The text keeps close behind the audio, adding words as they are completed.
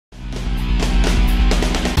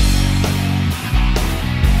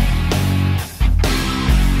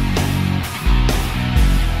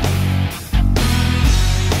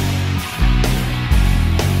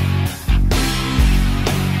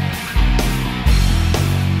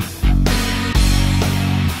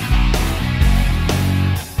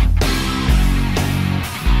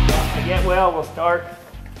start,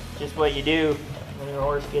 just what you do when your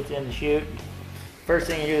horse gets in the chute. First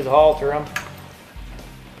thing you do is halter them.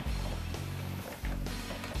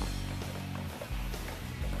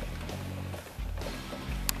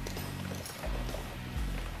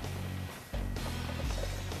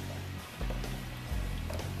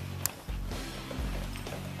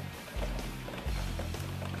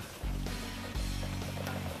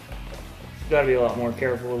 Got to be a lot more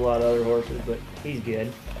careful with a lot of other horses, but he's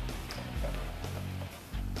good.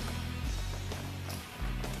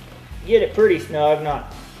 Get it pretty snug,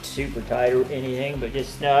 not super tight or anything, but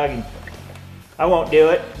just snug. And I won't do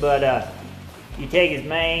it, but you take his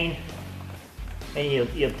mane and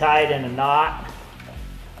you'll tie it in a knot,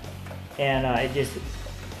 and it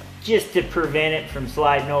just to prevent it from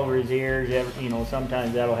sliding over his ears. You know,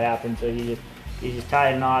 sometimes that'll happen, so you just tie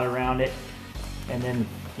a knot around it, and then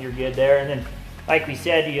you're good there. And then, like we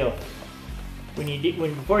said,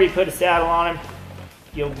 before you put a saddle on him,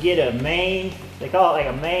 you'll get a mane. They call it like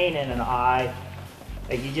a mane and an eye.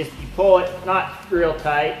 Like you pull it, not real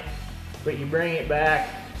tight, but you bring it back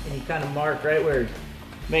and you kind of mark right where,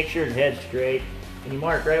 make sure his head's straight, and you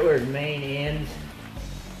mark right where his mane ends,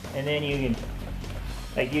 and then you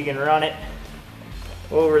can run it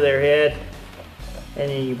over their head, and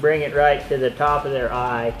then you bring it right to the top of their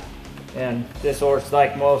eye. And this horse,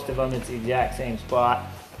 like most of them, it's the exact same spot.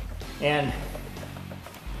 And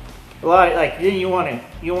a lot of, then you want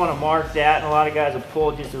to mark that, and a lot of guys will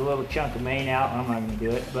pull just a little chunk of mane out. I'm not going to do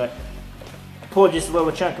it, but pull just a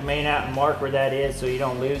little chunk of mane out and mark where that is so you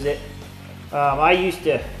don't lose it. I used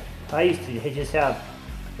to just have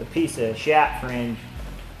a piece of shat fringe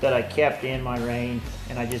that I kept in my rein,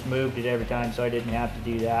 and I just moved it every time so I didn't have to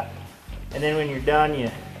do that. And then when you're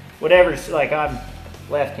done, whatever's, like I'm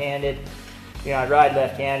left-handed, I ride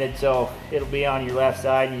left-handed, so it'll be on your left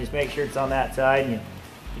side, and you just make sure it's on that side, and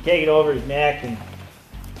you take it over his neck and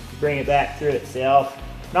you bring it back through itself.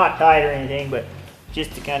 Not tight or anything, but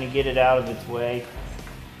just to kind of get it out of its way,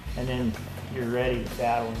 and then you're ready to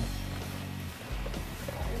saddle him.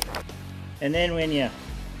 And then when you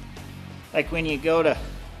go to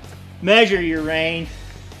measure your rein,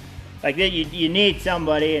 like that, you need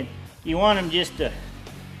somebody, and you want them just to,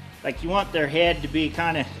 you want their head to be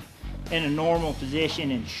kind of in a normal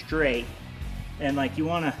position and straight. And you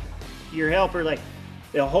want your helper,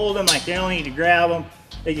 they'll hold them, they don't need to grab them.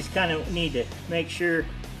 They just kind of need to make sure,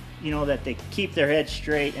 that they keep their head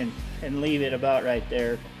straight and leave it about right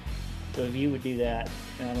there. So if you would do that,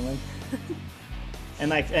 gentlemen.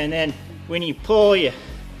 And then when you pull, you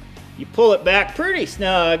pull it back pretty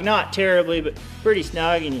snug, not terribly, but pretty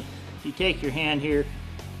snug, and you take your hand here,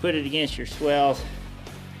 put it against your swells,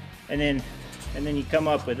 and then you come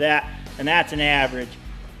up with that, and that's an average.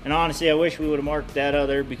 And honestly, I wish we would have marked that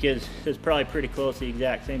other, because it's probably pretty close to the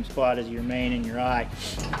exact same spot as your mane and your eye.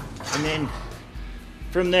 And then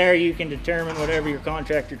from there, you can determine whatever your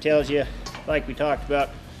contractor tells you. Like we talked about,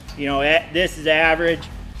 this is average.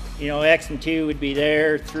 X and 2 would be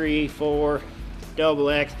there, 3, 4, double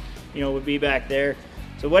X, would be back there.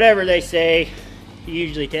 So whatever they say, you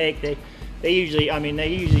usually take. They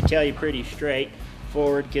usually tell you pretty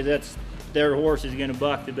straightforward, because their horse is going to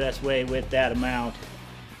buck the best way with that amount,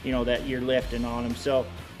 that you're lifting on them. So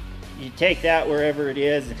you take that wherever it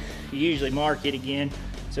is. You usually mark it again,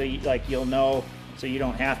 so you'll know, so you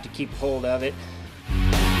don't have to keep hold of it.